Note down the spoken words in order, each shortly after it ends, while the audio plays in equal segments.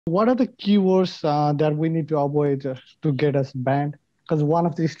What are the keywords that we need to avoid to get us banned? Because one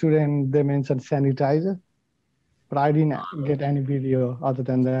of the students they mentioned sanitizer, but I didn't get any video other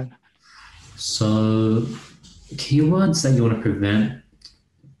than that. So, keywords that you want to prevent,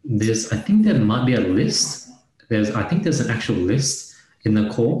 I think there might be a list. I think there's an actual list in the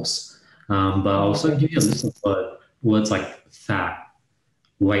course, but I'll also Okay. give you a list of words like fat,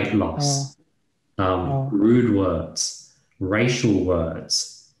 weight Uh, loss, uh, rude words, racial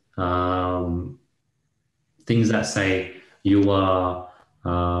words, things that say you are,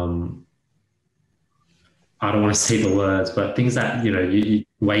 um, I don't want to say the words, but things that,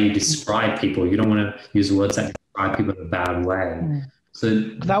 way you describe people, you don't want to use words that describe people in a bad way. mm. So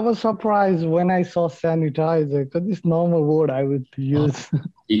 'Cause I was surprised when I saw sanitizer, because it's normal word I would oh, use.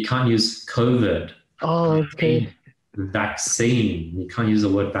 you can't use COVID, Oh, okay. vaccine. You can't use the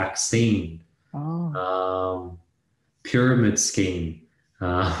word vaccine. Oh, Um, pyramid scheme.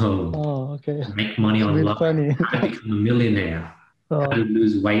 Um, oh, okay. make money It's a bit online. funny. How to become a millionaire. How to Oh,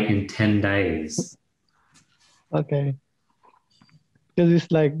 lose weight in 10 days. okay. Because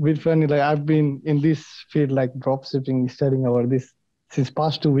it's like a bit funny. Like I've been in this field, like drop shipping, studying over this since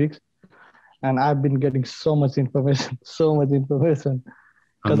past 2 weeks, and I've been getting so much information, so much information.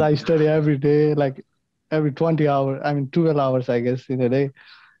 Because Um, I study every day, like every 20 hours, I mean 12 hours, I guess, in a day.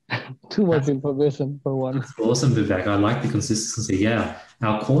 Too much that's, information for one. that's awesome, Vivek. I like the consistency. Yeah.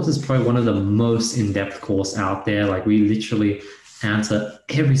 Our course is probably one of the most in-depth course out there. Like we literally answer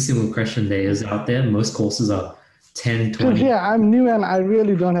every single question there is out there. Most courses are 10, Because 20. yeah, I'm new and I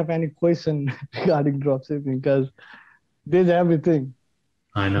really don't have any question regarding dropshipping because there's everything.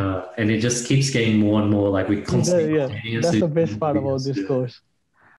 I know. And it just keeps getting more and more like we constantly Yeah, updating it. So that's you the can best never part be a about this student. course.